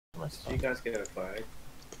Did you guys get a flag?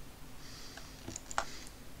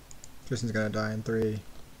 Tristan's gonna die in 3,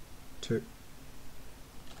 2.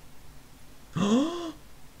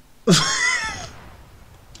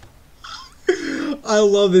 I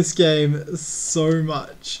love this game so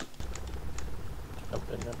much.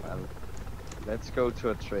 Well, let's go to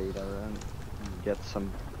a trader and get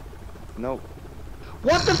some. No.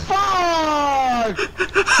 What the fuck?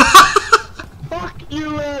 Fuck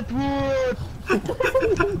you, Edward!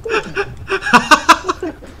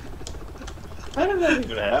 How did that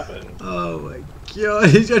even happen? Oh my god,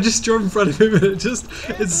 I just drove in front of him and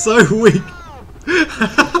it's so weak.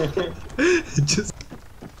 It just...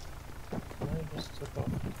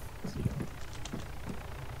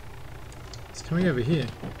 It's coming over here.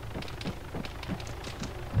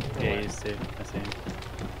 Yeah, he's too. I see him.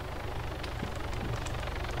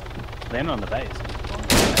 Landing on the base.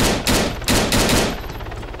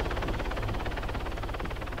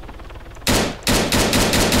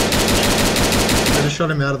 I just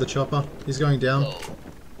shot him out of the chopper. He's going down.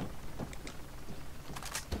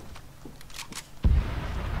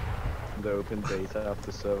 The open beta of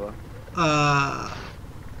the server.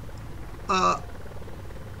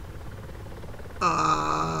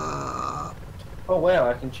 Oh wow,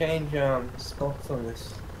 I can change spots on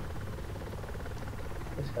this.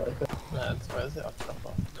 This guy. No, that's why is it off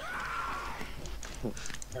chopper?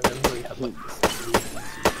 I remember we had like this.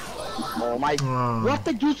 Oh my! What?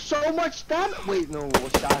 They do so much damage. Wait, no,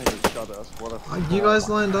 Shahid shot us. What a. You guys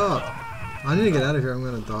lined up. I need to get out of here. I'm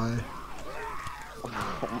gonna die.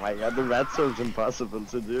 Oh my god, the red zone's impossible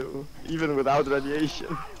to do, even without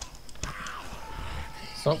radiation.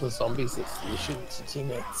 It's not the zombies, it's the shooting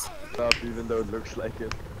teammates. Stop, even though it looks like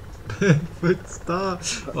it. Perfect star.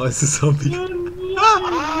 Oh, it's a zombie.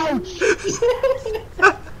 Ouch!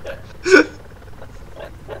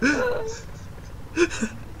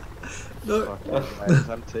 No. Fuck you guys,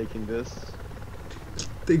 I'm taking this.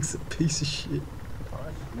 Thing's a piece of shit.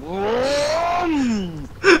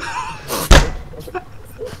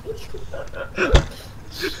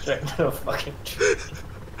 Straight to a fucking tree.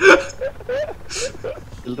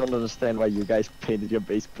 Still don't understand why you guys painted your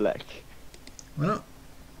base black. Why not?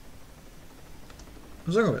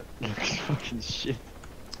 What's wrong with it? Looks fucking shit.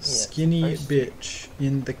 Skinny bitch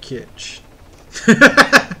in the kitchen.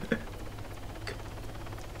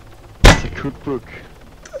 It's a cookbook.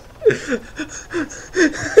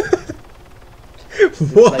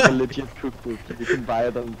 It's like a legit cookbook. You can buy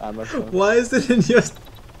it on Amazon. Why is it in your...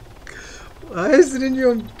 Why is it in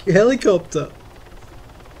your helicopter?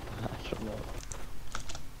 I don't know.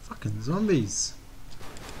 Fucking zombies.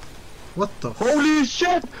 What the Holy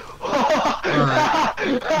shit! Alright.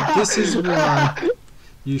 This is why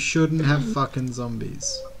you shouldn't have fucking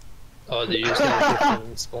zombies. Oh, they used to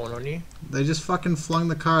spawn on you? They just fucking flung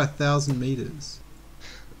the car 1,000 meters.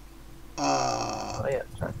 Oh yeah,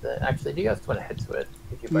 actually, do you guys want to head to it?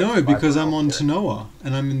 If you're No, both because viable, I'm on I'll do it. Tanoa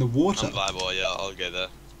and I'm in the water. I'm viable, yeah, I'll go there.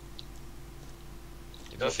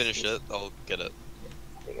 If you finish it, I'll get it.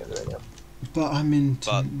 You guys are ready up. But I'm in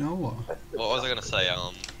But- Tanoa. What was I gonna say?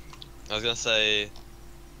 I was gonna say...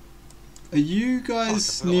 Are you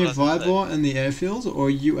guys Fuck, I forgot near what I was gonna say. Vibor and the airfields, or are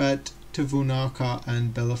you at Tavunaka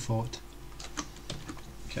and Belafort?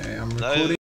 Okay, I'm No. recording.